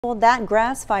Well, that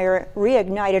grass fire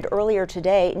reignited earlier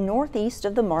today northeast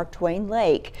of the Mark Twain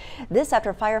Lake. This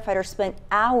after firefighters spent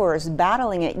hours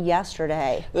battling it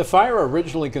yesterday. The fire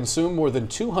originally consumed more than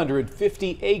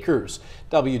 250 acres.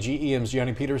 WGEM's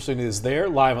Gianni Peterson is there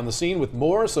live on the scene with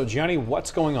more. So Gianni,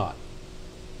 what's going on?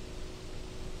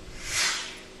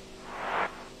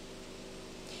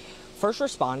 First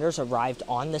responders arrived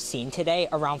on the scene today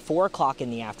around 4 o'clock in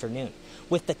the afternoon,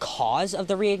 with the cause of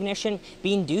the reignition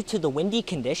being due to the windy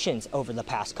conditions over the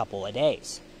past couple of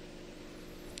days.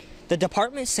 The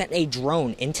department sent a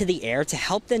drone into the air to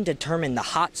help them determine the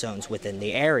hot zones within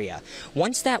the area.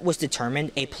 Once that was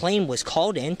determined, a plane was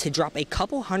called in to drop a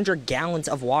couple hundred gallons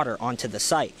of water onto the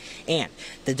site. And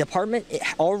the department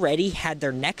already had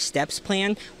their next steps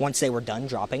planned once they were done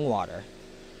dropping water.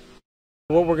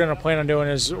 What we're going to plan on doing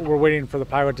is we're waiting for the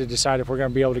pilot to decide if we're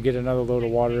going to be able to get another load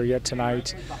of water yet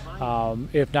tonight.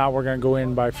 If not, we're going to go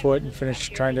in by foot and finish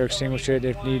trying to extinguish it.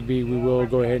 If need be, we will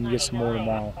go ahead and get some more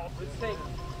tomorrow.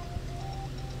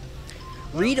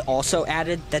 Reed also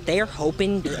added that they are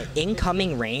hoping the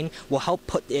incoming rain will help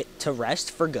put it to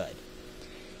rest for good.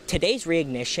 Today's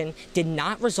reignition did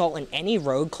not result in any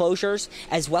road closures,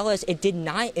 as well as it did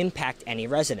not impact any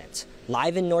residents.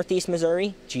 Live in Northeast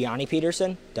Missouri, Gianni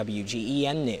Peterson,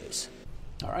 WGEM News.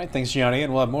 All right, thanks Gianni,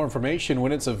 and we'll have more information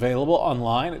when it's available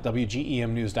online at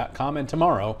WGEMnews.com and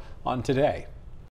tomorrow on Today.